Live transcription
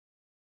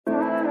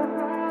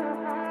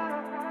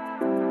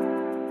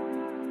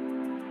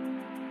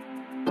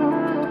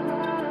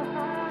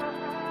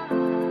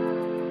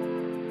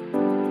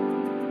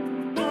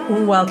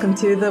Welcome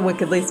to the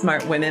Wickedly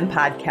Smart Women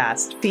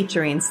podcast,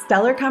 featuring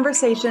stellar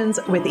conversations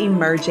with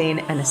emerging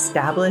and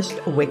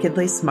established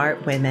wickedly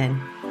smart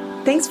women.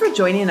 Thanks for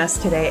joining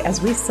us today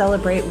as we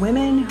celebrate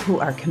women who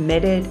are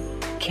committed,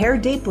 care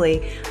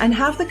deeply, and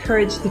have the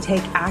courage to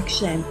take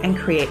action and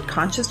create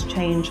conscious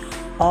change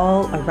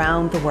all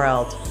around the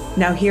world.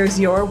 Now here's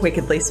your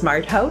wickedly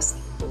smart host,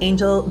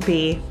 Angel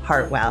B.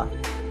 Hartwell.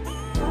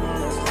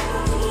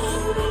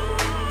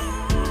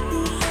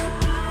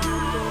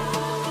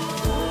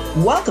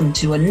 Welcome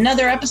to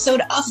another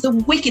episode of the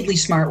Wickedly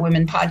Smart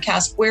Women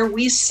podcast, where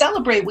we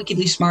celebrate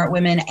wickedly smart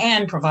women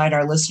and provide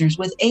our listeners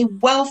with a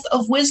wealth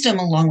of wisdom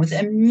along with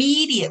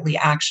immediately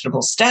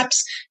actionable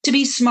steps to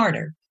be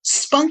smarter,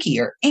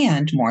 spunkier,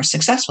 and more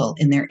successful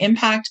in their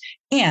impact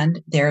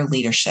and their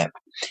leadership.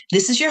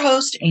 This is your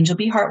host, Angel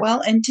B.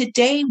 Hartwell, and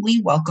today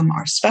we welcome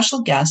our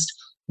special guest,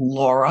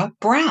 Laura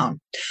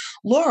Browne.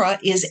 Laura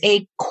is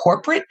a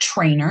corporate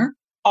trainer,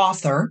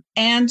 author,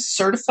 and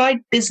certified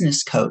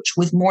business coach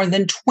with more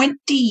than 20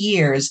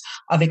 years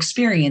of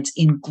experience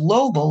in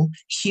global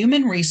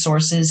human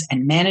resources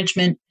and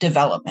management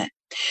development.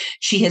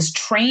 She has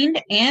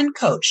trained and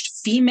coached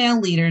female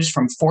leaders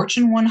from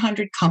Fortune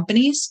 100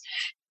 companies,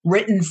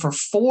 written for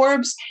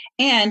Forbes,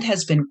 and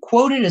has been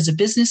quoted as a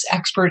business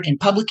expert in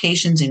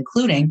publications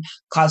including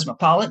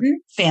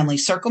Cosmopolitan, Family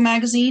Circle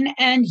Magazine,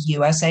 and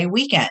USA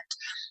Weekend.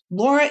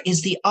 Laura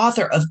is the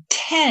author of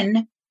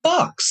 10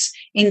 books,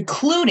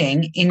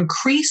 including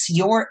Increase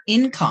Your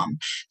Income,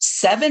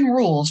 7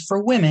 Rules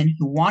for Women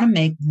Who Want to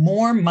Make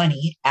More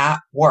Money at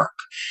Work.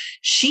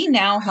 She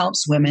now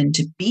helps women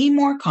to be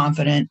more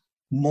confident,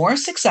 more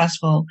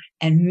successful,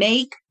 and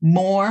make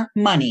more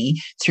money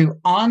through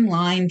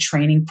online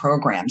training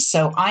programs.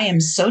 So I am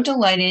so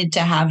delighted to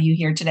have you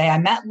here today. I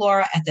met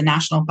Laura at the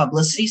National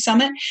Publicity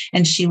Summit,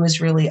 and she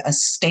was really a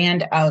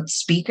standout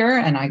speaker,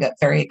 and I got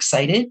very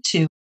excited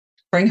to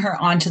bring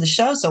her onto the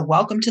show. So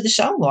welcome to the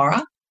show,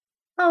 Laura.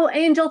 Oh,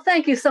 Angel,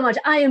 thank you so much.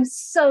 I am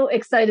so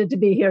excited to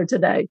be here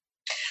today.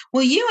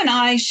 Well, you and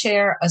I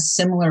share a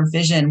similar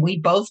vision. We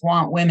both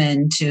want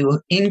women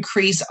to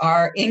increase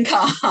our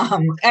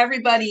income.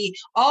 Everybody,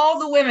 all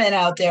the women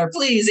out there,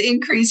 please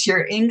increase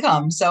your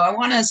income. So I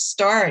want to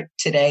start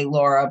today,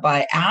 Laura,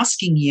 by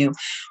asking you,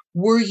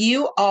 were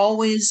you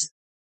always,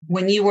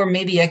 when you were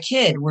maybe a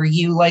kid, were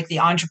you like the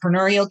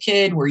entrepreneurial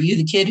kid? Were you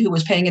the kid who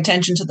was paying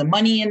attention to the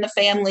money in the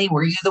family?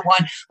 Were you the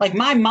one, like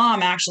my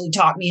mom actually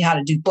taught me how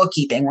to do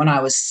bookkeeping when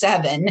I was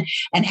 7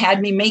 and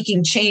had me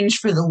making change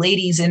for the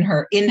ladies in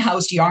her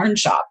in-house yarn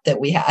shop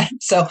that we had.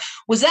 So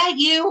was that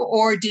you,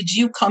 or did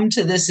you come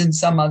to this in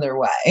some other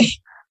way?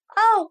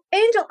 Oh,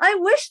 Angel, I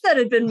wish that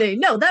had been me.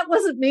 No, that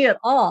wasn't me at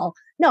all.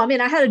 No, I mean,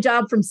 I had a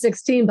job from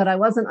 16, but I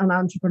wasn't an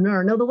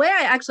entrepreneur. No, the way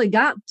I actually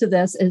got to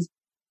this is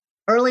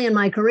early in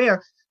my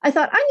career. I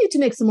thought I need to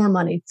make some more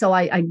money. So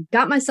I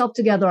got myself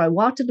together. I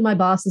walked into my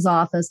boss's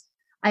office.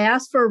 I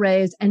asked for a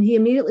raise and he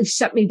immediately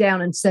shut me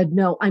down and said,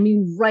 no, I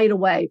mean, right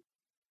away.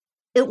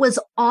 It was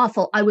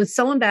awful. I was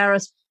so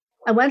embarrassed.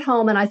 I went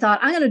home and I thought,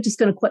 I'm just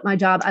going to quit my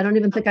job. I don't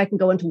even think I can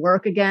go into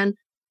work again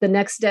the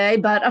next day.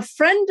 But a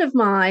friend of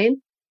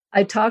mine,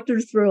 I talked her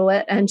through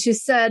it and she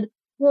said,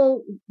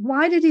 well,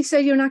 why did he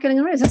say you're not getting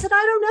a raise? I said,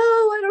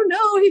 I don't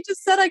know. He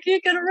just said I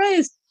can't get a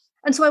raise.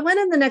 And so I went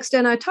in the next day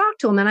and I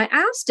talked to him and I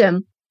asked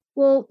him,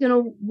 well,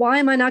 why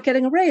am I not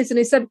getting a raise? And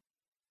he said,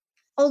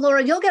 oh,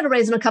 Laura, you'll get a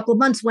raise in a couple of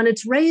months when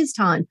it's raise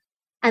time.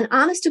 And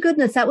honest to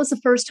goodness, that was the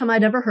first time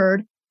I'd ever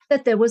heard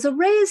that there was a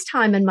raise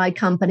time in my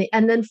company.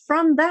 And then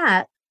from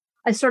that,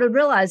 I started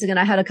realizing, and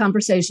I had a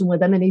conversation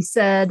with him and he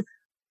said,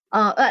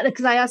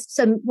 because I asked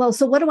him, well,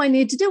 so what do I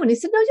need to do? And he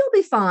said, no,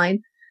 you'll be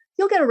fine.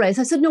 You'll get a raise.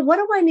 I said, no, what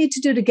do I need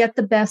to do to get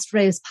the best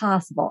raise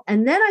possible?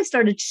 And then I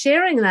started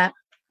sharing that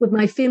with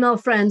my female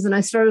friends, and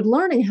I started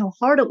learning how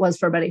hard it was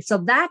for everybody. So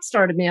that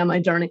started me on my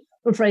journey.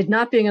 I'm afraid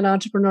not being an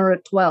entrepreneur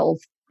at 12.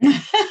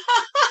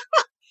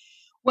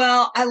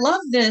 Well, I love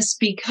this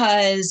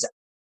because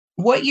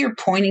what you're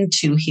pointing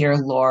to here,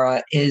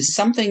 Laura, is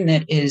something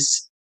that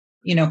is,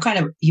 kind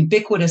of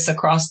ubiquitous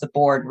across the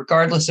board,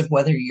 regardless of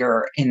whether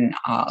you're in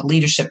a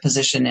leadership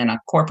position in a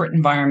corporate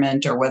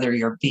environment or whether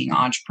you're being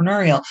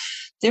entrepreneurial.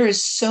 There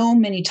is so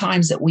many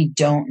times that we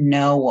don't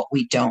know what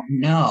we don't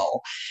know.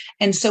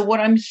 And so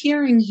what I'm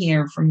hearing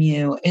here from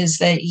you is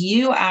that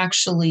you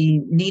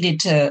actually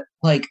needed to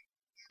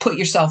put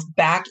yourself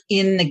back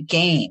in the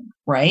game,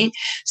 right?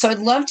 So I'd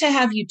love to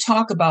have you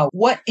talk about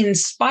what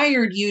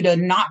inspired you to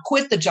not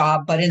quit the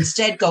job, but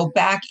instead go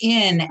back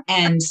in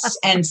and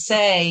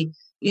say,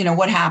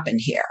 what happened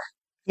here?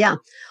 Yeah.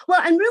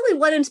 Well, and really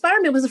what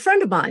inspired me was a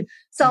friend of mine.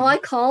 So I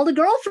called a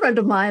girlfriend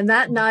of mine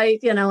that night,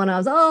 and I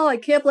was, I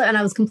can't believe, and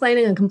I was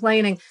complaining. And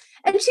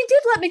she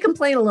did let me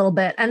complain a little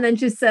bit. And then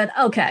she said,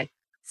 okay,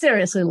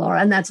 seriously, Laura.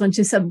 And that's when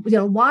she said,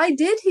 why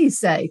did he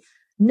say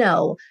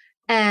no?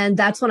 And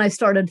that's when I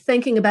started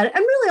thinking about it.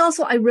 And really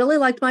also, I really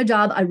liked my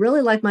job. I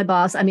really liked my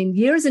boss. I mean,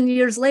 years and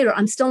years later,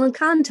 I'm still in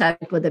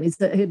contact with him.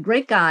 He's a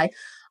great guy.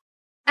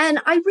 And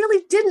I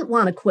really didn't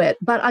want to quit,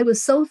 but I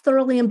was so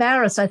thoroughly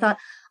embarrassed. I thought,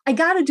 I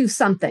got to do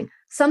something.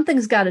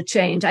 something's got to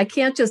change. I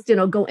can't just,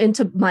 go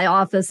into my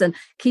office and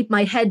keep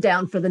my head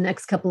down for the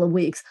next couple of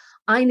weeks.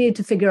 I need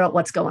to figure out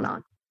what's going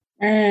on.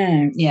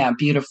 Yeah,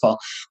 beautiful.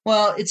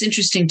 Well, it's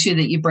interesting too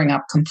that you bring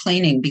up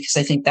complaining, because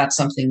I think that's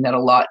something that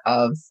a lot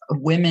of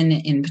women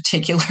in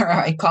particular,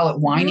 I call it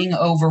whining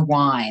over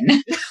wine,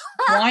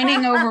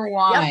 whining over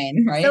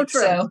wine, yep,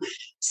 right?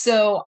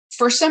 So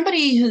for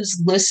somebody who's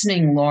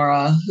listening,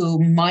 Laura,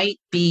 who might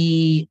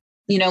be,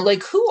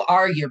 who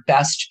are your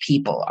best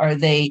people? Are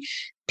they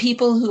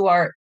people who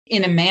are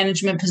in a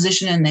management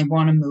position and they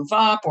want to move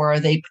up, or are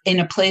they in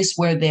a place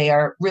where they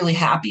are really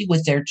happy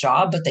with their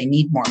job, but they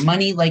need more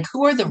money? Like,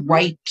 who are the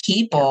right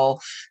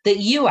people that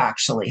you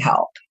actually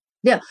help?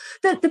 Yeah.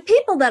 The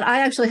people that I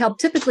actually help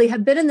typically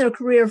have been in their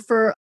career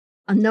for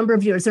a number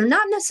of years. They're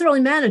not necessarily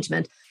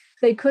management.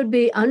 They could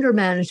be under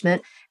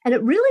management. And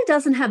it really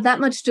doesn't have that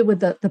much to do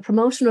with the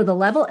promotion or the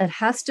level. It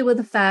has to do with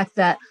the fact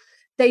that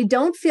they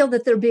don't feel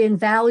that they're being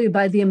valued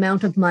by the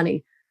amount of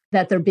money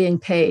that they're being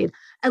paid.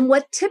 And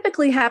what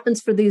typically happens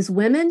for these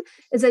women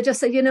is they just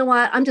say, you know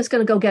what, I'm just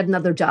going to go get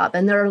another job.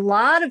 And there are a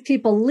lot of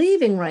people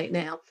leaving right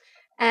now.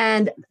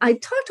 And I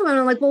talked to them and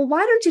I'm like, well,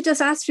 why don't you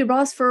just ask your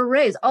boss for a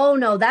raise? Oh,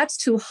 no, that's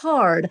too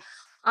hard.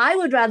 I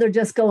would rather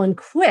just go and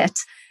quit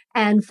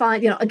and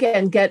find,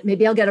 again,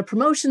 maybe I'll get a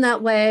promotion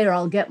that way, or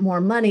I'll get more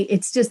money.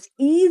 It's just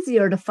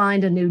easier to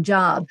find a new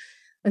job.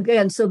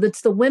 Again, so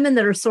that's the women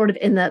that are sort of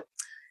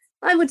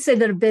I would say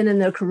that have been in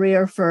their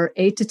career for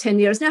 8 to 10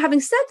 years. Now,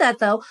 having said that,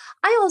 though,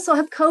 I also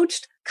have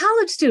coached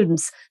college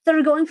students that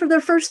are going for their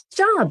first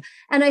job,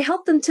 and I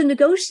help them to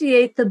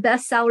negotiate the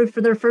best salary for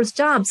their first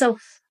job. So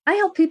I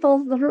help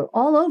people that are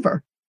all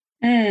over.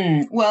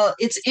 Well,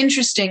 it's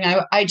interesting.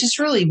 I just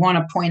really want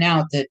to point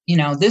out that,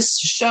 this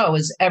show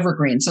is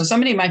evergreen. So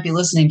somebody might be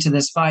listening to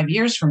this 5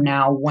 years from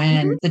now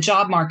when the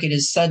job market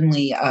is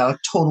suddenly a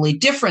totally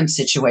different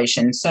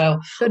situation. So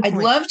I'd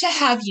love to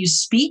have you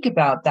speak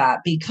about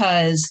that,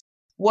 because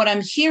what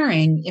I'm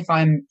hearing, if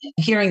I'm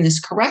hearing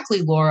this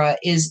correctly, Laura,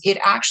 is it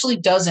actually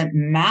doesn't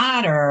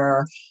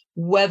matter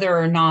whether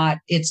or not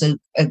it's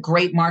a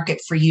great market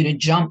for you to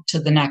jump to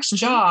the next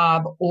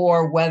job,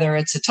 or whether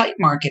it's a tight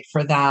market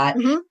for that.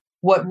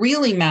 What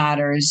really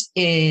matters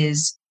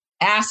is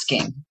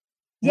asking.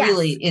 Yes.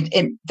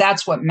 Really,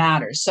 that's what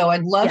matters. So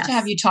I'd love to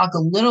have you talk a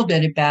little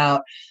bit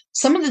about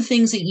some of the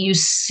things that you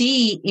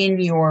see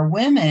in your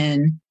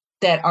women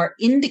that are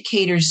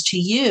indicators to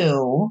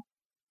you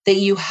that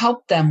you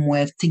help them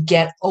with to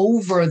get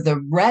over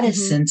the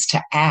reticence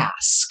to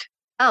ask.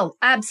 Oh,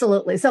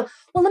 absolutely. So,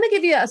 well, let me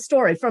give you a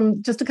story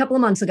from just a couple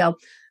of months ago.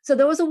 So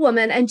there was a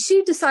woman, and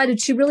she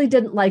decided she really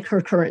didn't like her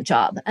current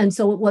job. And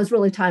so it was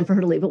really time for her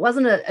to leave. It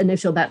wasn't an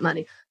issue about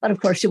money, but of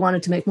course she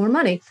wanted to make more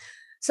money.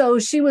 So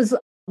she was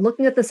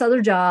looking at this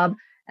other job.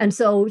 And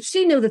so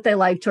she knew that they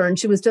liked her, and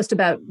she was just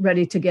about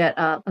ready to get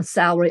a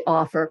salary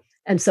offer.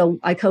 And so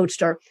I coached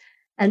her.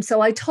 And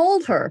so I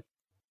told her,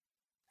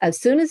 as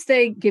soon as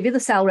they give you the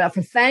salary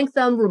offer, thank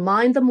them,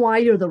 remind them why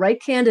you're the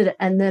right candidate,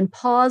 and then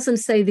pause and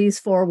say these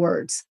 4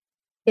 words.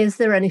 Is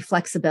there any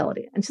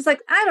flexibility? And she's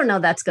like, I don't know,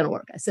 that's going to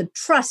work. I said,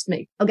 trust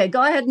me. Okay,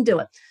 go ahead and do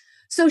it.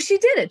 So she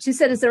did it. She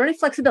said, is there any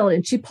flexibility?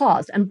 And she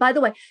paused. And by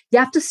the way, you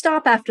have to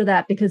stop after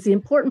that, because the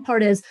important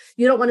part is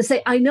you don't want to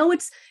say, I know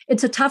it's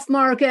a tough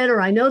market,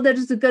 or I know that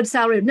it's a good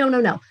salary.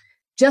 No.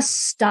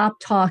 Just stop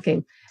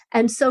talking.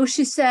 And so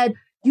she said,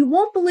 you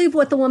won't believe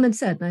what the woman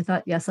said. And I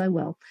thought, yes, I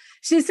will.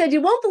 She said, you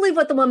won't believe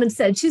what the woman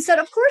said. She said,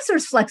 of course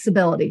there's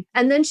flexibility.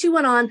 And then she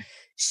went on.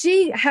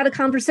 She had a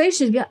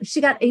conversation. She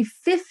got a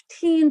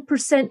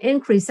 15%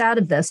 increase out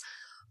of this.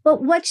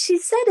 But what she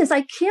said is,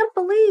 I can't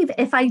believe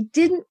if I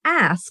didn't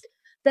ask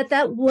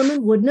that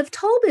woman wouldn't have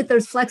told me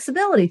there's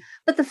flexibility.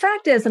 But the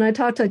fact is, and I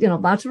talked to,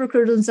 lots of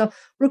recruiters and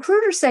stuff,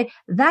 recruiters say,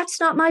 that's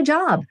not my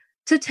job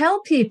to tell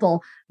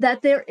people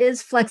that there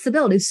is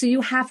flexibility. So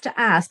you have to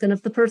ask. And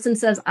if the person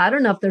says, I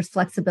don't know if there's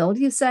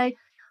flexibility, you say,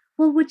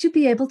 well, would you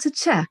be able to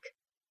check?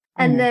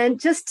 And then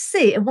just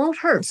see, it won't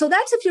hurt. So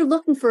that's if you're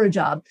looking for a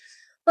job.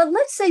 But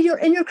let's say you're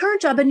in your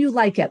current job and you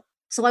like it.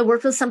 So I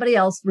worked with somebody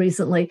else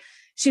recently.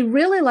 She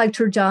really liked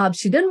her job.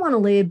 She didn't want to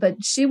leave,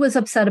 but she was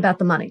upset about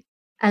the money.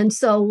 And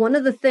so one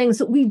of the things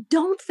that we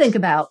don't think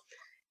about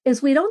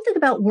is we don't think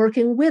about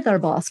working with our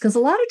boss, because a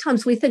lot of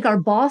times we think our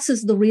boss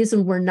is the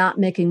reason we're not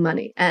making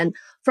money. And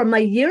from my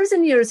years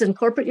and years in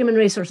corporate human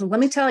resources, let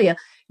me tell you,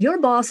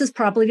 your boss is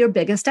probably your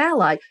biggest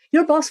ally.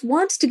 Your boss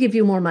wants to give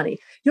you more money.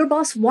 Your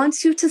boss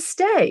wants you to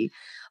stay,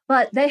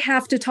 but they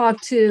have to talk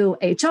to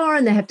HR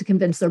and they have to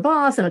convince their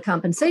boss and a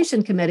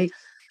compensation committee.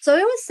 So I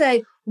always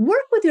say,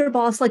 work with your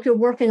boss like you're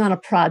working on a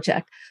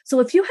project. So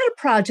if you had a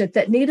project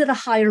that needed a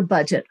higher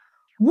budget,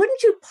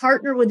 wouldn't you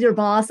partner with your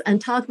boss and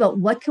talk about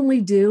what can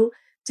we do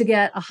to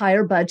get a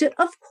higher budget?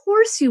 Of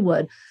course you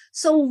would.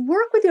 So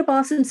work with your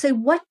boss and say,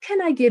 what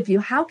can I give you?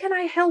 How can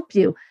I help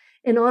you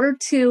in order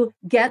to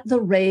get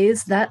the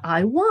raise that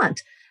I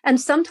want? And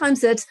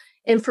sometimes it's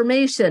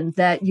information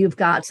that you've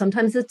got.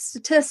 Sometimes it's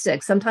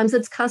statistics. Sometimes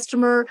it's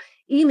customer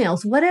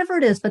emails, whatever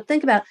it is. But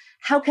think about,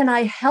 how can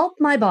I help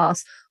my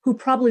boss who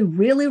probably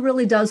really,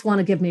 really does want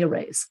to give me a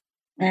raise?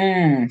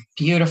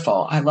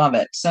 Beautiful. I love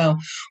it. So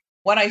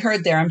what I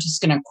heard there, I'm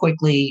just going to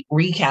quickly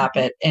recap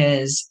it,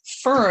 is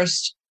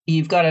first,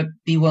 you've got to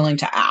be willing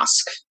to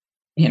ask,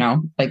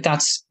 like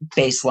that's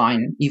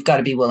baseline. You've got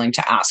to be willing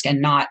to ask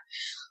and not,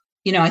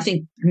 I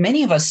think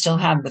many of us still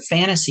have the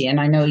fantasy, and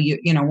I know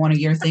one of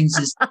your things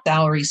is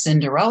salary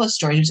Cinderella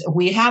stories.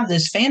 We have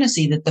this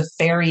fantasy that the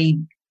fairy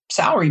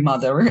salary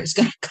mother is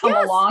going to come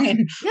along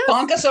and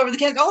bonk us over the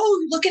head.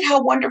 Oh, look at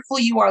how wonderful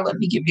you are. Let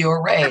me give you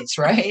a raise,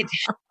 right?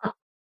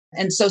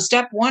 And so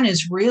step one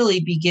is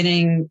really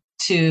beginning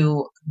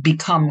to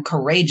become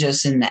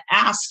courageous in the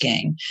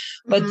asking.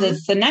 But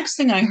the next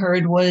thing I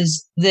heard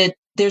was that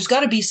there's got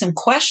to be some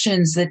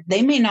questions that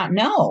they may not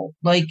know.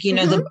 Like,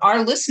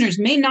 our listeners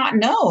may not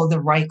know the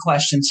right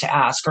questions to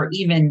ask, or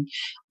even,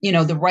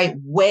 the right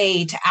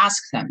way to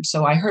ask them.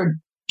 So I heard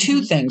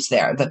two things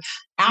there: the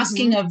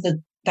asking of the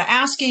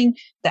asking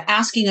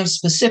of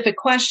specific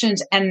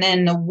questions, and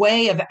then the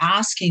way of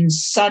asking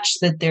such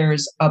that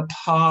there's a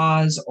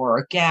pause or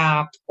a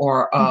gap,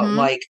 or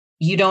like,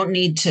 you don't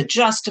need to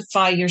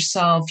justify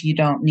yourself. You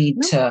don't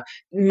need to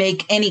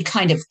make any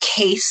kind of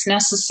case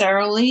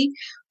necessarily.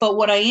 But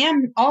what I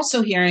am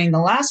also hearing, the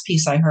last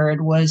piece I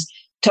heard, was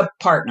to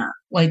partner,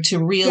 like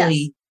to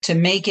really, to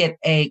make it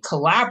a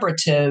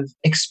collaborative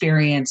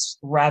experience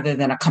rather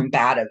than a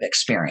combative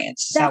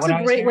experience. That's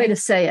a great way to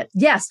say it.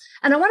 Yes.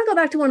 And I want to go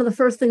back to one of the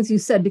first things you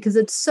said, because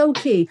it's so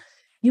key.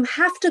 You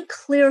have to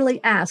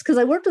clearly ask, because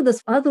I worked with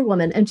this other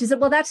woman and she said,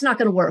 well, that's not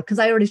going to work because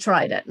I already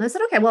tried it. And I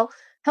said, okay, well,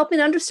 help me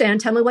to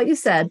understand. Tell me what you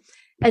said.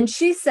 And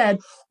she said,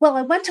 well,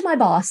 I went to my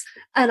boss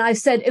and I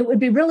said, it would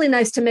be really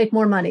nice to make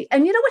more money.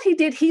 And you know what he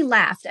did? He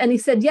laughed and he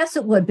said, yes,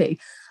 it would be.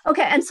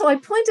 Okay. And so I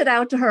pointed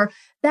out to her,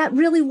 that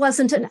really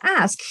wasn't an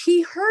ask.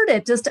 He heard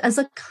it just as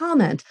a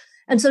comment.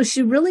 And so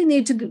she really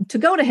needed to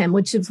go to him,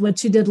 which is what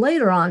she did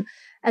later on,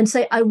 and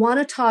say, I want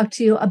to talk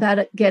to you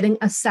about getting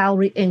a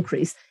salary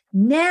increase.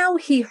 Now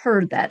he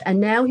heard that,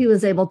 and now he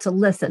was able to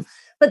listen.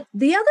 But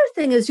the other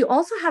thing is you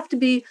also have to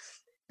be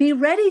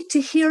ready to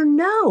hear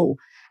no.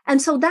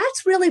 And so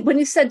that's really, when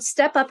you said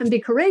step up and be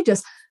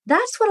courageous,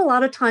 that's what a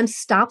lot of times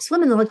stops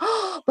women. They're like,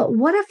 oh, but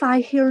what if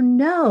I hear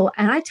no?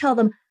 And I tell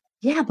them,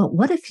 yeah, but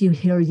what if you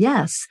hear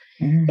yes?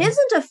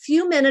 Isn't a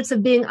few minutes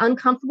of being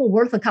uncomfortable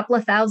worth a couple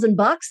of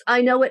 $1,000?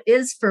 I know it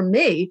is for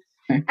me.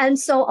 And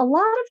so a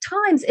lot of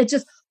times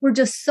we're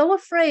just so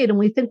afraid. And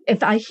we think,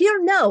 if I hear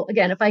no, I'm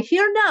going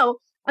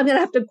to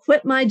have to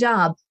quit my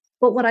job.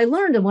 But what I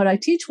learned and what I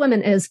teach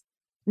women is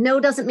no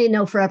doesn't mean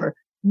no forever.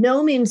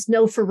 No means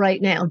no for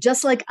right now,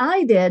 just like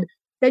I did.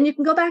 Then you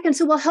can go back and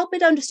say, well, help me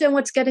to understand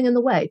what's getting in the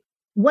way.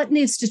 What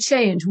needs to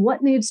change?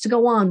 What needs to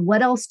go on?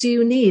 What else do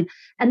you need?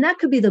 And that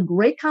could be the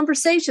great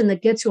conversation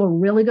that gets you a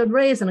really good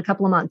raise in a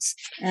couple of months.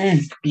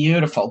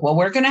 Beautiful. Well,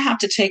 we're going to have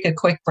to take a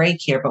quick break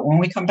here, but when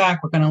we come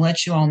back, we're going to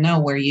let you all know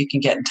where you can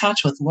get in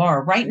touch with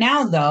Laura. Right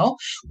now, though,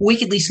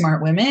 Wickedly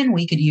Smart Women,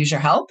 we could use your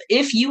help.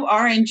 If you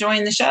are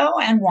enjoying the show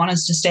and want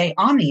us to stay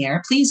on the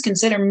air, please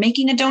consider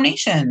making a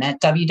donation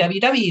at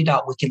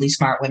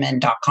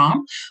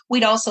www.wickedlysmartwomen.com.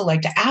 We'd also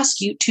like to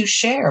ask you to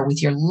share with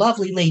your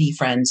lovely lady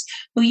friends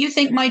who you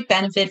think might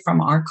benefit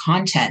from our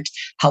content.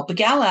 Help a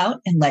gal out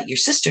and let your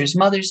sisters,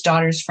 mothers,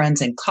 daughters,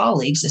 friends, and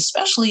colleagues,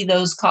 especially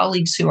those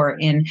colleagues who are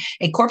in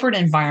a corporate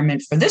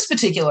environment for this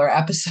particular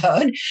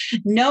episode,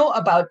 know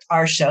about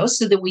our show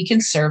so that we can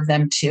serve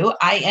them too.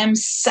 I am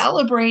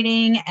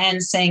celebrating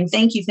and saying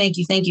thank you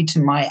to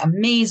my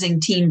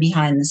amazing team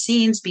behind the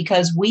scenes,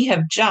 because we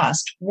have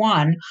just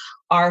won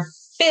our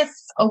 5th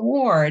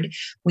award.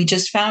 We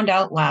just found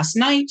out last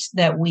night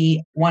that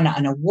we won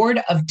an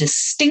award of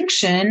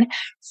distinction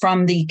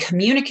from the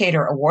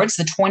Communicator Awards,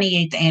 the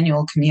 28th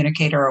Annual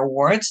Communicator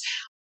Awards.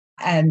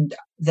 And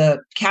the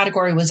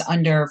category was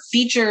under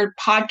featured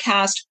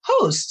podcast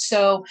host.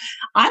 So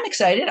I'm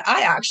excited.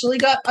 I actually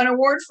got an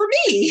award for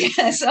me.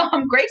 So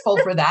I'm grateful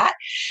for that.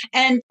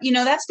 And,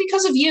 that's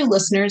because of you,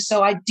 listeners.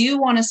 So I do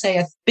want to say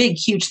a big,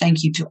 huge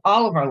thank you to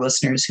all of our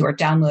listeners who are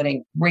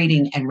downloading,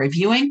 rating, and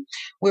reviewing.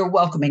 We're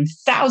welcoming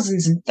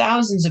thousands and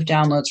thousands of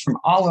downloads from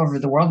all over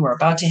the world. We're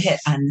about to hit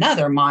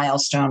another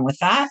milestone with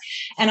that.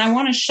 And I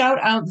want to shout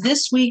out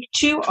this week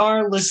to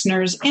our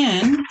listeners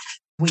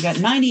we got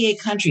 98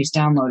 countries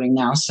downloading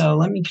now. So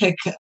let me pick,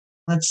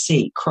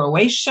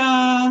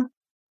 Croatia,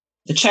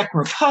 the Czech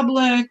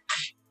Republic,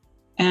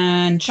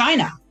 and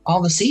China,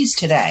 all the C's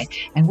today.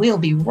 And we'll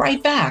be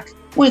right back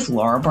with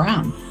Laura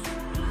Browne.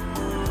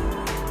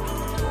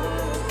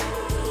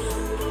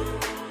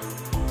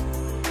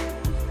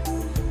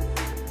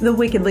 The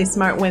Wickedly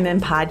Smart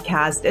Women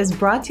podcast is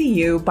brought to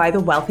you by the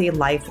Wealthy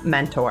Life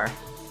Mentor.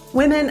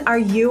 Women, are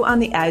you on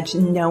the edge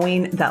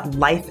knowing that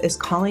life is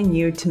calling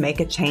you to make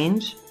a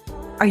change?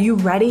 Are you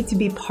ready to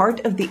be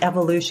part of the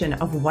evolution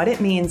of what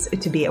it means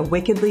to be a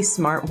wickedly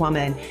smart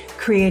woman,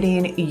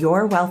 creating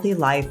your wealthy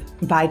life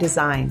by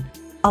design?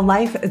 A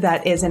life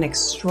that is an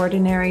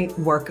extraordinary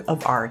work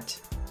of art.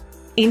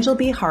 Angel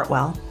B.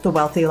 Hartwell, the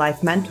Wealthy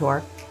Life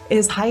Mentor,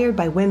 is hired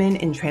by women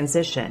in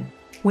transition.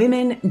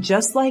 Women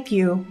just like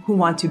you who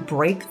want to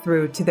break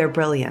through to their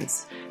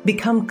brilliance,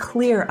 become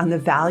clear on the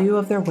value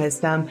of their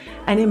wisdom,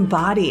 and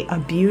embody a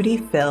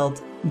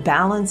beauty-filled,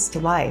 balanced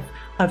life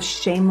of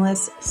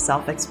shameless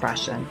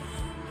self-expression.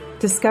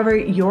 Discover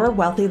your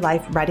wealthy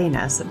life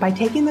readiness by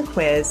taking the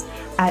quiz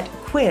at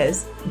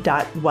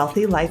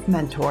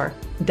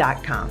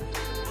quiz.wealthylifementor.com.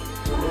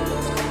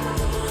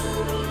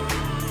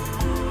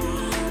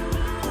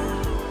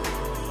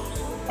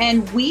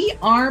 And we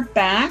are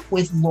back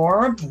with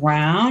Laura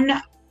Browne.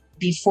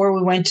 Before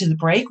we went to the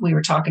break, we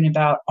were talking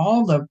about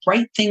all the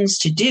right things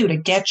to do to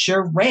get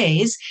your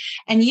raise.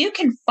 And you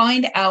can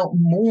find out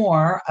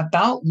more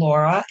about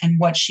Laura and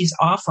what she's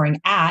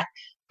offering at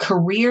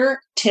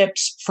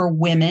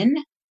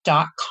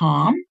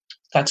careertipsforwomen.com.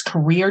 That's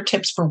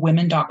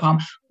careertipsforwomen.com.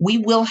 We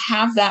will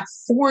have that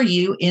for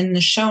you in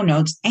the show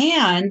notes.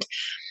 And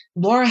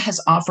Laura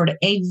has offered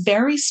a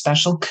very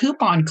special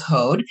coupon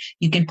code.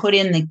 You can put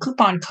in the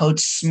coupon code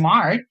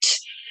SMART,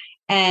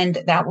 and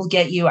that will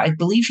get you, I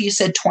believe you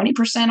said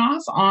 20%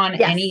 off on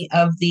any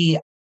of the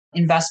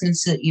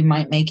investments that you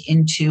might make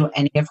into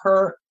any of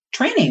her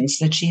trainings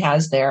that she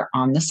has there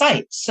on the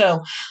site.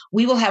 So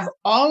we will have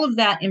all of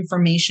that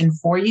information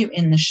for you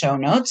in the show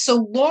notes.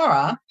 So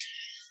Laura,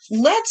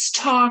 let's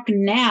talk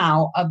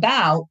now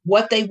about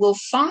what they will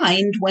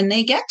find when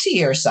they get to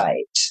your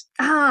site.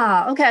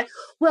 Okay.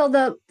 Well,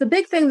 the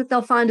big thing that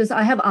they'll find is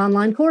I have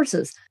online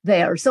courses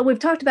there. So we've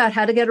talked about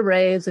how to get a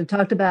raise. We've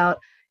talked about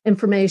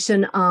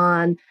information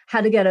on how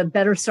to get a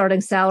better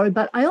starting salary,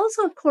 but I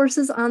also have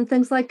courses on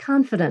things like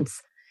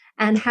confidence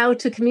and how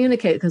to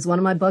communicate, because one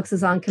of my books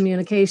is on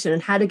communication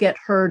and how to get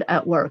heard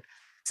at work.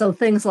 So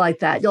things like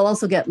that. You'll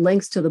also get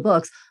links to the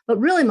books, but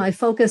really my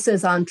focus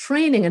is on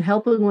training and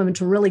helping women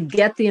to really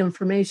get the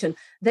information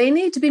they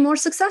need to be more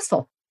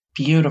successful.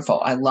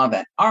 Beautiful. I love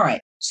it. All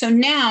right. So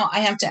now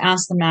I have to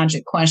ask the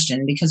magic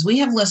question, because we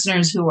have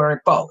listeners who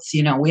are both.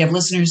 You know, we have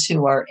listeners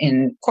who are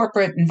in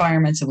corporate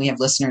environments and we have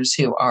listeners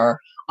who are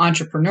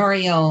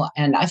entrepreneurial.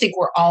 And I think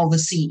we're all the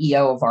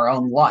CEO of our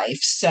own life.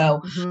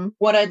 So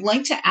what I'd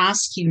like to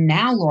ask you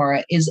now,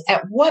 Laura, is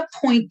at what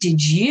point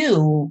did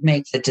you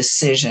make the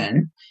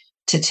decision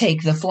to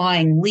take the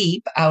flying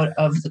leap out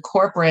of the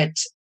corporate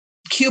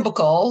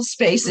cubicle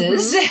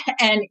spaces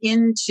and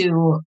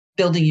into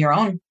building your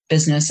own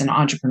business and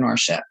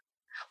entrepreneurship?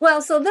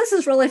 Well, so this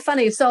is really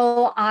funny.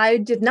 So I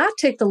did not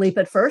take the leap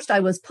at first. I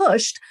was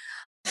pushed.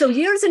 So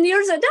years and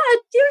years ago,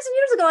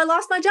 I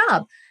lost my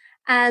job.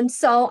 And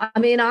so, I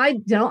mean,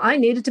 I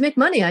needed to make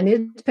money. I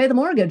needed to pay the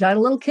mortgage. I had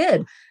a little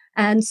kid.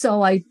 And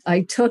so I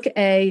took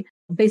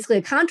basically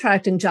a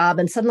contracting job.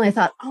 And suddenly I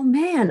thought, oh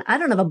man, I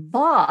don't have a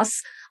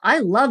boss. I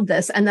love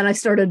this. And then I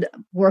started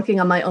working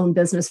on my own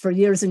business for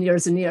years and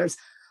years and years.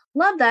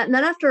 Love that. And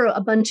then after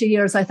a bunch of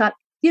years, I thought,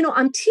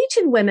 I'm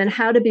teaching women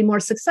how to be more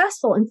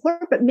successful in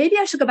corporate. Maybe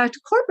I should go back to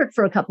corporate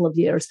for a couple of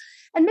years.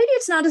 And maybe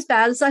it's not as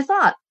bad as I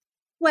thought.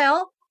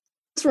 Well,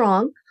 it's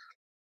wrong.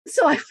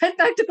 So I went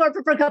back to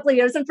corporate for a couple of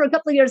years. And for a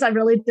couple of years, I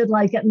really did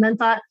like it. And then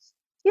thought,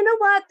 you know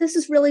what? This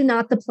is really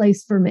not the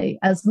place for me.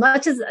 As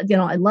much as,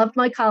 I loved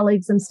my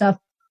colleagues and stuff.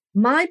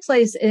 My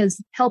place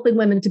is helping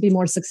women to be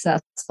more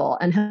successful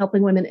and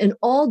helping women in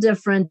all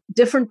different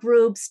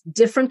groups,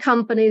 different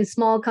companies,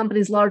 small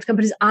companies, large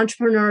companies,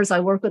 entrepreneurs.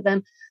 I work with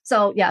them.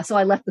 So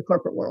I left the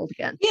corporate world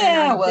again.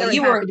 Yeah, well,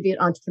 you were happy to be an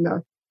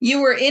entrepreneur. You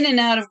were in and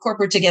out of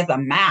corporate to get the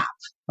map,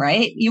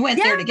 right? You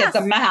went there to get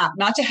the map,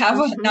 not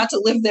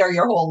to live there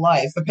your whole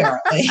life,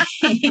 apparently.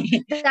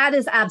 That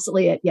is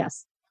absolutely it.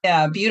 Yes.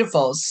 Yeah,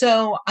 beautiful.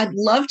 So I'd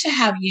love to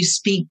have you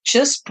speak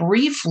just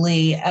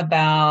briefly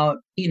about,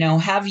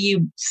 have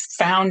you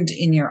found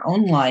in your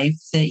own life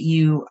that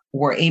you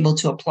were able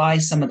to apply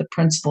some of the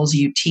principles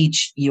you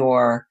teach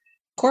your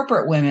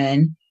corporate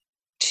women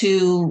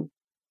to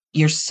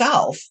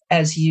yourself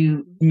as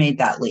you made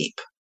that leap?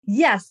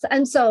 Yes.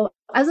 And so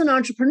as an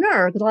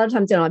entrepreneur, because a lot of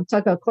times, I'm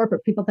talking about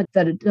corporate, people think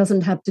that it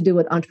doesn't have to do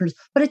with entrepreneurs,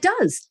 but it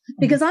does.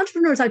 Because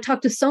entrepreneurs, I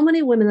talk to so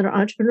many women that are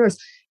entrepreneurs,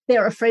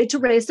 they're afraid to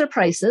raise their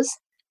prices.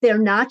 They're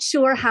not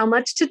sure how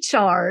much to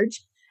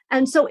charge.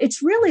 And so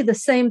it's really the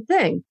same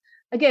thing.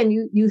 Again,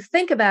 you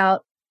think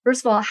about,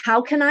 first of all,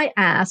 how can I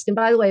ask? And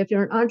by the way, if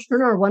you're an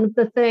entrepreneur, one of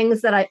the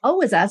things that I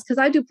always ask, because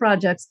I do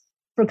projects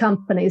for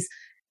companies,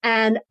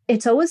 and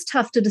it's always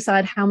tough to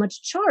decide how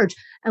much to charge.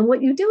 And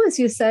what you do is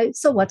you say,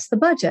 so what's the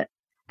budget?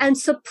 And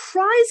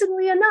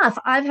surprisingly enough,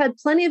 I've had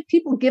plenty of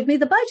people give me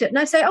the budget. And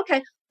I say,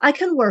 okay, I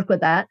can work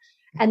with that.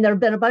 And there have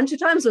been a bunch of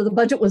times where the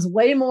budget was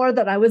way more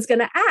than I was going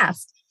to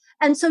ask.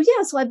 And so,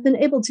 so I've been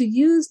able to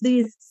use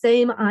these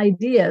same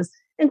ideas,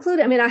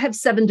 including, I have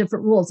 7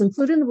 different rules,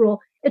 including the rule,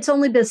 it's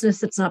only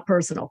business, it's not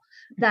personal.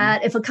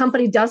 That if a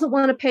company doesn't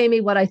want to pay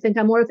me what I think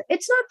I'm worth,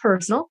 it's not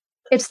personal,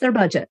 it's their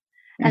budget.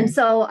 And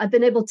so I've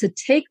been able to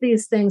take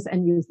these things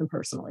and use them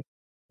personally.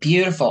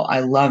 Beautiful.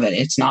 I love it.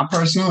 It's not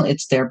personal.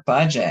 It's their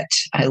budget.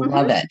 I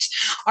love it.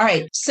 All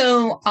right.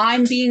 So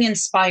I'm being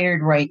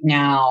inspired right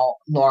now,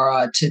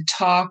 Laura, to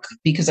talk,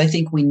 because I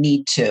think we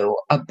need to,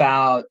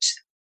 about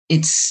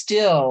it's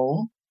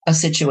still a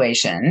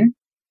situation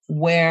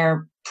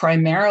where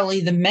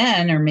primarily the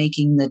men are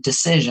making the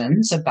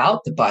decisions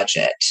about the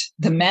budget.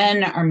 The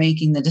men are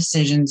making the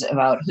decisions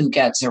about who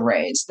gets a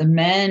raise. The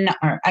men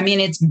are, I mean,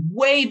 it's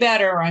way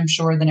better, I'm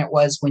sure, than it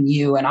was when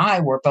you and I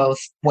were both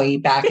way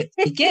back at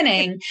the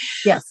beginning,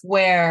 yes,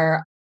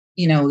 where,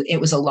 you know,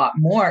 it was a lot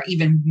more,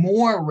 even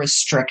more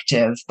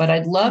restrictive. But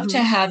I'd love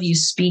to have you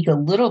speak a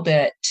little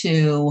bit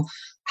to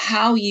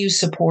how you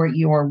support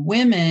your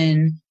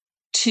women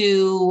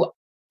to,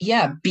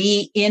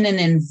 be in an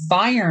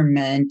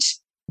environment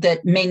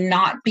that may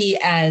not be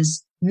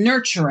as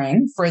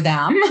nurturing for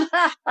them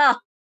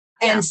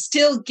and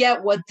still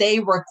get what they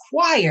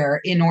require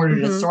in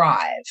order to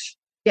thrive.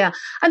 Yeah,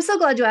 I'm so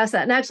glad you asked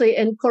that. And actually,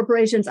 in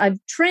corporations,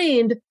 I've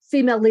trained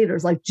female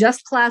leaders, like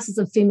just classes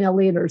of female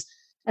leaders.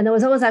 And there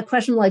was always that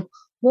question like,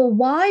 well,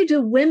 why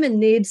do women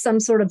need some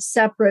sort of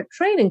separate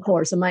training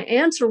course? And my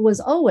answer was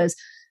always,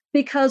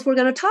 because we're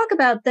going to talk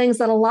about things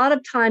that a lot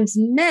of times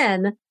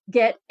men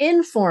get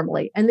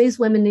informally, and these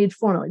women need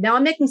formally. Now,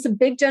 I'm making some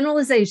big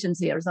generalizations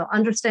here, so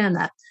understand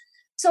that.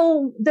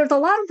 So there's a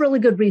lot of really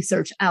good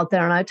research out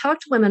there, and I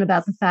talk to women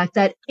about the fact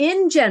that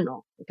in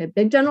general,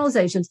 big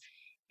generalizations,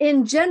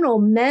 in general,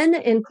 men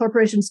in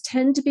corporations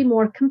tend to be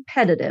more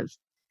competitive,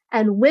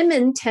 and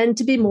women tend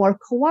to be more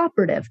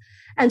cooperative.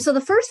 And so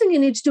the first thing you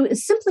need to do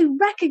is simply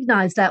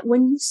recognize that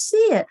when you see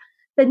it,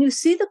 then you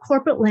see the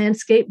corporate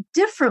landscape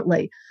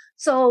differently.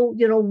 So,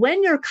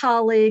 when your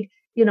colleague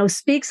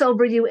speaks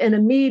over you in a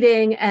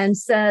meeting and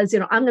says,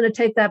 I'm going to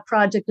take that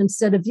project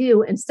instead of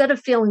you, instead of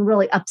feeling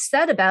really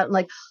upset about it,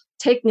 like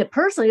taking it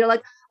personally, you're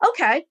like,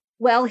 okay,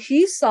 well,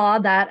 he saw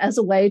that as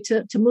a way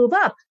to move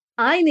up.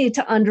 I need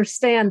to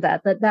understand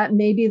that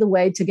may be the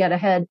way to get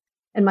ahead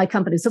in my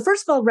company. So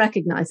first of all,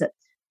 recognize it.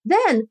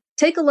 Then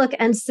take a look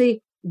and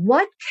see,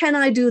 what can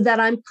I do that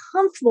I'm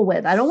comfortable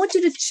with? I don't want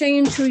you to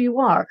change who you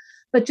are,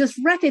 but just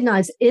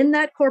recognize in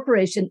that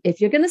corporation,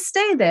 if you're going to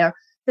stay there,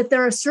 that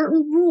there are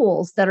certain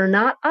rules that are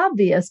not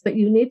obvious, but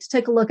you need to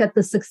take a look at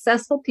the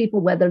successful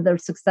people, whether they're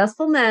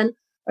successful men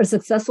or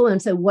successful women,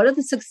 and say, what are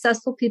the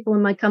successful people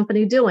in my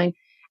company doing?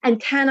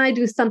 And can I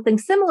do something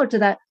similar to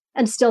that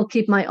and still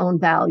keep my own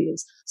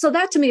values? So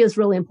that to me is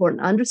really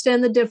important.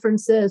 Understand the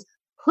differences,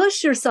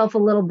 push yourself a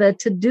little bit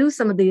to do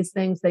some of these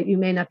things that you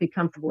may not be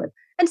comfortable with,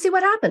 and see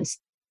what happens.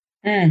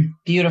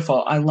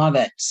 Beautiful. I love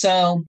it.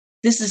 So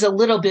this is a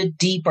little bit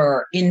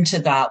deeper into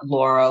that,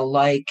 Laura,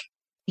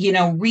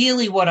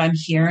 really what I'm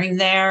hearing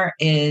there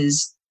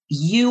is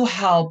you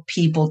help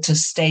people to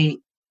stay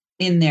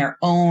in their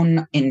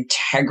own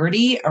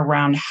integrity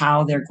around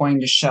how they're going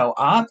to show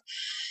up.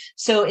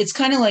 So it's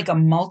kind of like a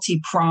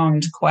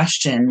multi-pronged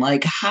question,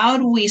 like how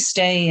do we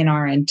stay in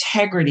our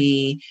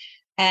integrity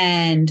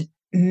and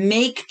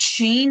make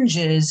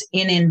changes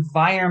in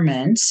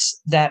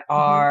environments that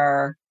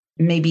are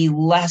maybe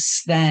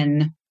less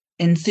than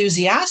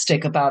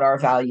enthusiastic about our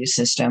value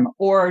system?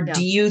 Or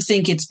do you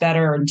think it's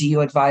better, and do you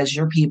advise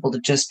your people to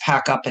just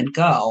pack up and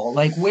go?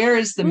 Like, where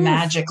is the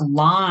magic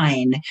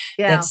line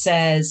that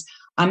says,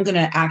 I'm going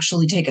to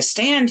actually take a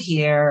stand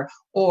here,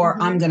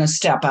 or I'm going to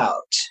step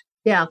out?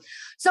 Yeah.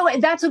 So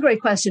that's a great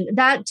question.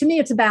 That to me,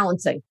 it's a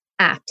balancing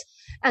act.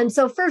 And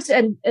so first,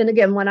 and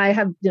again, when I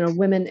have,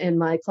 women in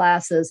my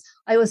classes,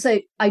 I always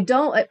say, I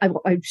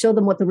show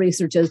them what the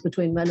research is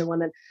between men and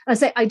women. And I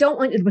say, I don't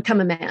want you to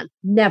become a man.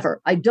 Never.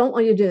 I don't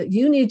want you to,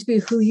 you need to be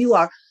who you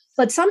are.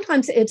 But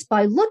sometimes it's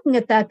by looking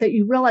at that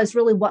you realize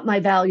really what my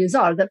values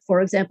are. That,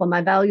 for example,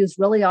 my values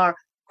really are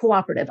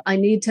cooperative. I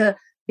need to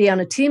be on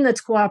a team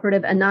that's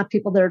cooperative and not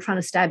people that are trying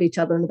to stab each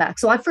other in the back.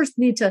 So I first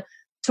need to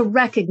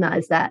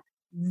recognize that.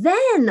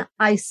 Then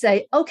I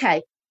say,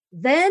 okay,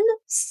 then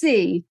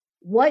see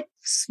what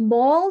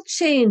small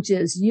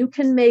changes you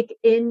can make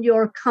in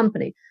your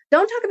company.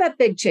 Don't talk about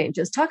big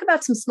changes. Talk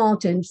about some small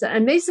changes.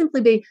 And it may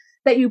simply be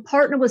that you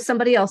partner with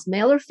somebody else,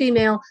 male or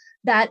female,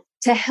 that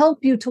to help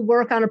you to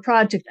work on a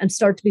project and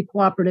start to be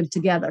cooperative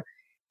together.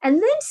 And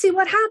then see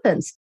what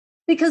happens.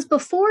 Because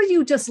before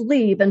you just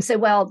leave and say,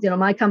 well,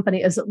 my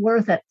company isn't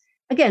worth it.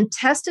 Again,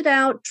 test it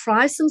out,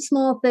 try some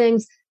small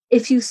things.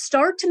 If you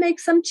start to make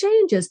some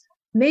changes,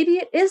 maybe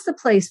it is the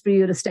place for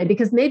you to stay,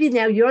 because maybe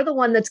now you're the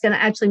one that's going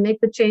to actually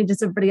make the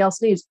changes everybody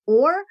else needs.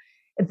 Or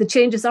if the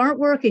changes aren't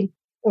working,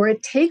 or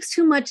it takes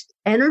too much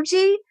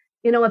energy,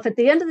 if at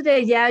the end of the day,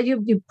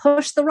 you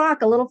push the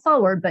rock a little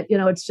forward, but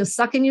it's just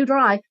sucking you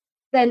dry,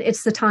 then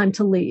it's the time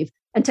to leave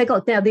and take a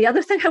look. Now, the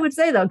other thing I would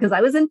say though, because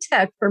I was in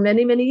tech for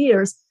many, many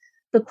years,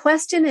 the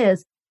question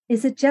is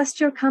it just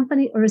your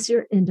company or is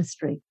your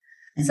industry?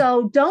 Mm-hmm.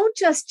 So don't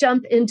just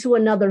jump into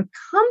another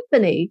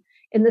company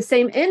in the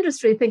same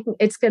industry thinking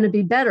it's going to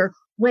be better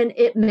when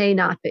it may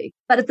not be.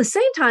 But at the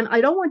same time,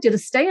 I don't want you to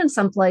stay in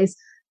some place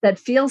that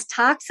feels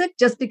toxic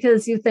just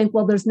because you think,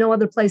 well, there's no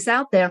other place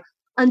out there,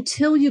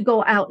 until you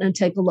go out and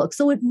take a look.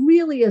 So it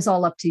really is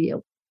all up to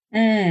you.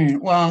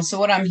 Well, so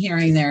what I'm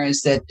hearing there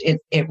is that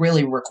it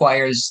really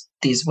requires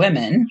these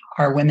women,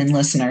 our women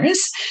listeners,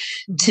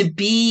 to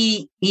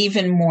be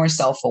even more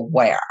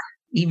self-aware.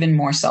 even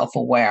more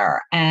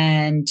self-aware,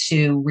 and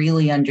to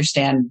really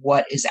understand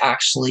what is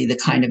actually the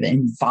kind of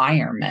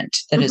environment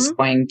that is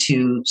going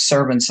to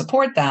serve and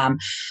support them.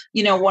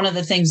 One of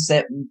the things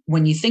that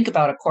when you think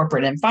about a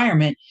corporate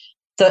environment,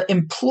 the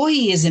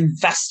employee is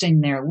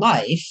investing their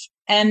life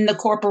and the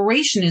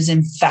corporation is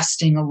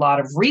investing a lot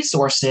of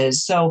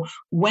resources. So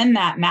when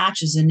that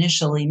match is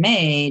initially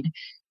made,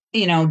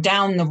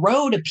 down the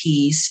road a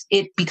piece,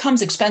 it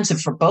becomes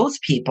expensive for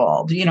both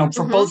people,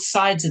 for both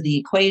sides of the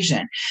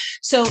equation.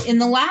 So in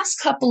the last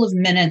couple of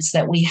minutes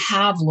that we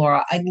have,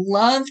 Laura, I'd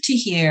love to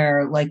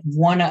hear like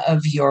one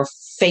of your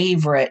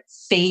favorite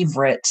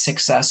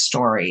success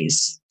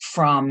stories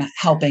from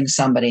helping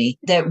somebody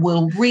that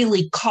will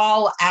really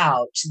call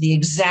out the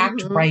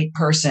exact right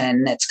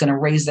person that's going to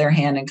raise their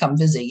hand and come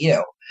visit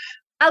you.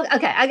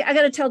 Okay. I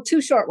got to tell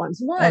two short ones.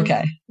 One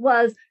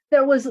was,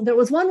 there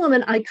was one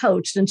woman I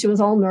coached and she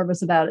was all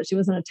nervous about it. She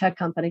was in a tech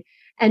company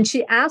and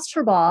she asked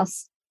her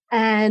boss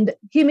and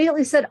he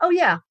immediately said, "Oh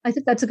yeah, I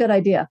think that's a good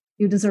idea.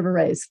 You deserve a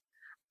raise."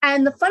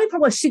 And the funny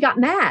part was she got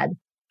mad.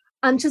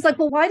 She's like,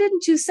 "Well, why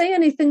didn't you say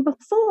anything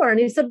before?" And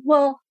he said,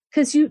 "Well,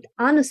 because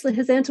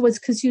his answer was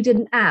because you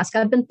didn't ask.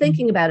 I've been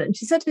thinking about it." And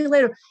she said to me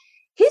later,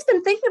 "He's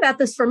been thinking about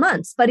this for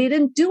months, but he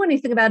didn't do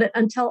anything about it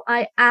until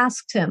I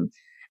asked him."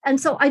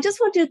 And so I just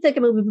want you to think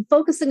about, we've been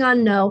focusing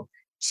on no.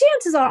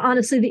 Chances are,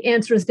 honestly, the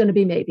answer is going to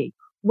be maybe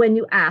when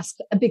you ask,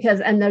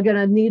 and they're going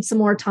to need some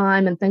more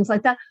time and things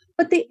like that.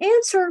 But the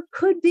answer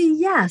could be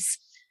yes.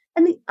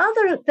 And the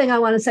other thing I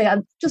want to say,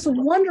 just a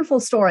wonderful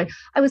story.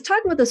 I was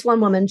talking with this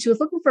one woman. She was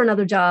looking for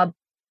another job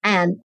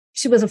and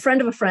she was a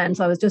friend of a friend.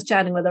 So I was just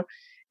chatting with her.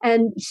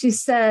 And she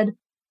said,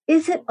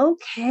 "Is it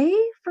okay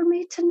for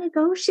me to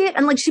negotiate?"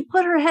 And she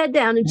put her head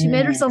down and she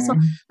made herself so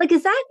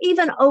is that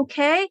even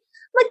okay?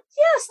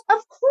 Yes,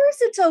 of course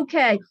it's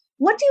okay.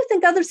 What do you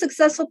think other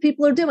successful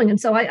people are doing?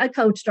 And so I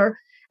coached her.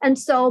 And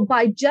so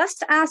by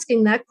just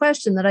asking that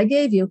question that I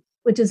gave you,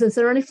 which is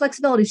there any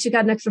flexibility? She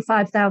got an extra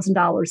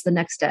 $5,000 the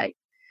next day.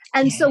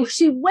 And so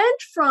she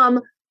went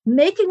from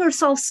making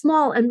herself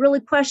small and really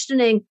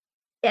questioning,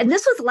 and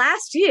this was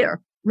last year,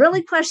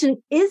 really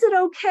questioning, is it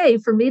okay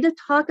for me to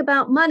talk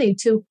about money,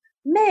 to,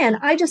 man,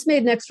 I just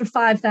made an extra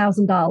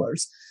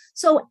 $5,000.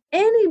 So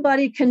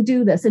anybody can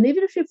do this. And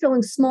even if you're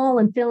feeling small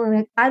and feeling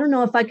like, I don't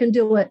know if I can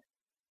do it,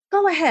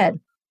 go ahead.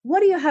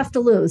 What do you have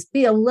to lose?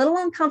 Be a little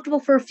uncomfortable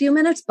for a few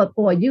minutes, but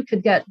boy, you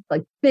could get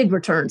big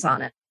returns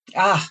on it.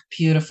 Ah,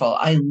 beautiful.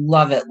 I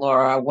love it,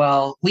 Laura.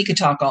 Well, we could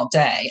talk all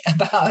day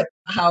about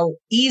how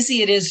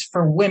easy it is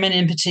for women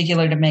in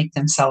particular to make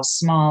themselves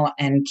small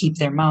and keep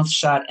their mouth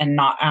shut and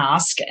not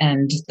ask,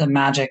 and the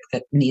magic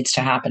that needs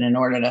to happen in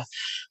order to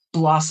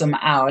blossom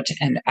out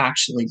and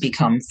actually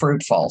become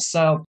fruitful.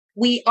 So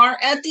we are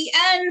at the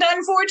end,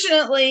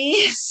 unfortunately.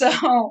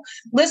 So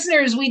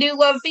listeners, we do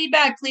love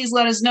feedback. Please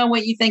let us know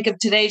what you think of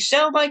today's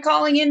show by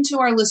calling into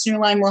our listener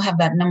line. We'll have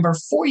that number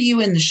for you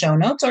in the show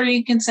notes, or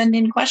you can send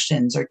in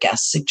questions or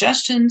guest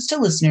suggestions to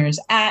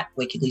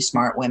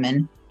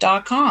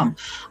listeners@wickedlysmartwomen.com.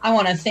 I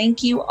want to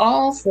thank you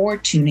all for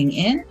tuning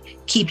in.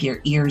 Keep your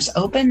ears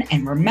open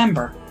and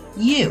remember,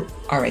 you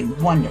are a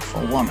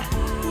wonderful woman.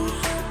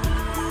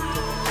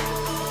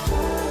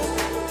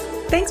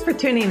 Thanks for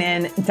tuning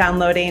in,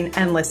 downloading,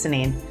 and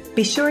listening.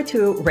 Be sure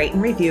to rate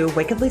and review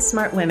Wickedly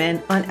Smart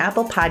Women on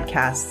Apple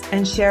Podcasts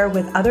and share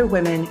with other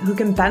women who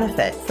can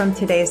benefit from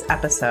today's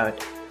episode.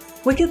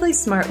 Wickedly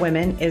Smart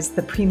Women is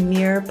the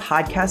premier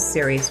podcast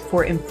series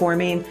for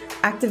informing,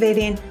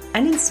 activating,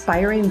 and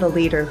inspiring the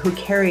leader who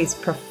carries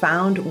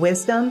profound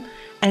wisdom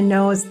and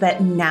knows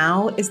that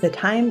now is the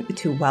time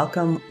to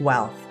welcome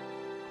wealth.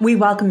 We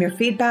welcome your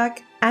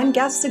feedback and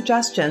guest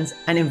suggestions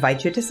and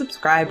invite you to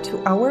subscribe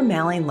to our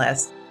mailing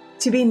list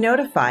to be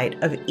notified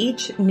of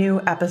each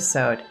new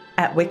episode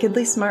at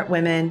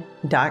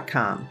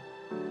wickedlysmartwomen.com.